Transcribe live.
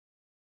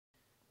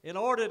In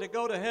order to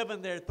go to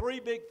heaven, there are three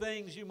big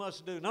things you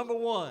must do. Number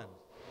one.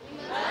 You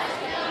must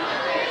become a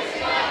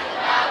Christian like the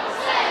Bible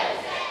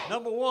says.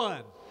 Number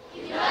one.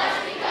 You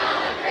must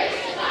become a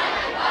Christian like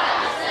the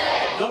Bible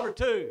says. Number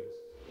two.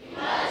 You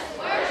must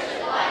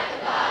worship like the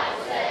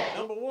Bible says.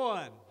 Number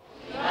one.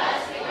 You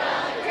must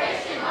become a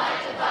Christian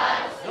like the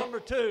Bible says. Number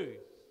two.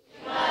 You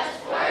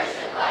must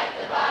worship like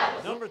the Bible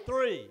says. Number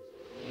three.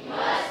 You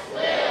must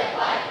live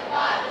like the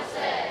Bible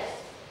says.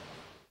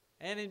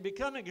 And in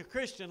becoming a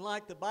Christian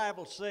like the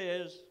Bible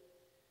says,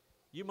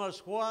 you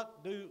must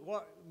what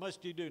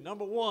must you do?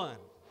 Number one.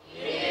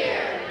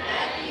 Hear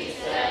Matthew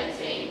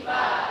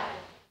 17:5.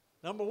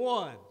 Number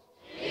one.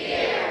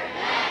 Hear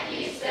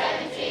Matthew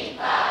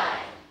 17:5.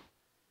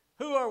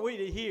 Who are we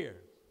to hear?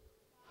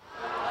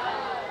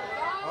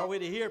 Are we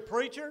to hear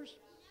preachers?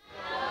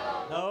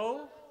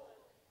 No.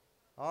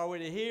 Are we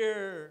to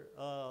hear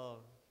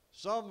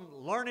some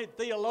learned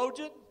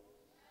theologian?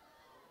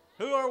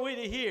 Who are we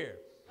to hear?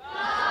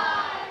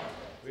 God.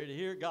 We're to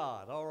hear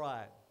God, all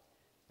right.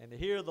 And to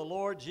hear the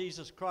Lord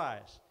Jesus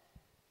Christ.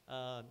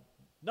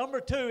 Number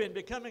two in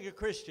becoming a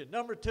Christian.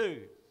 Number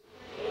two.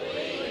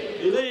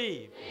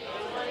 Believe.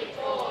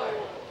 24.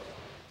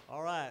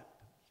 All right.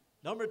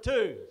 Number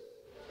two.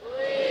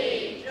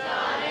 Believe.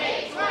 John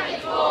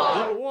 8:24.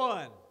 Number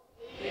one.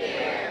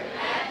 Hear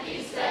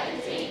Matthew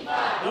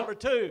 17:5. Number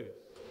two.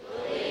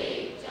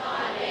 Believe.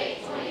 John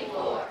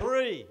 8:24.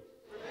 Three.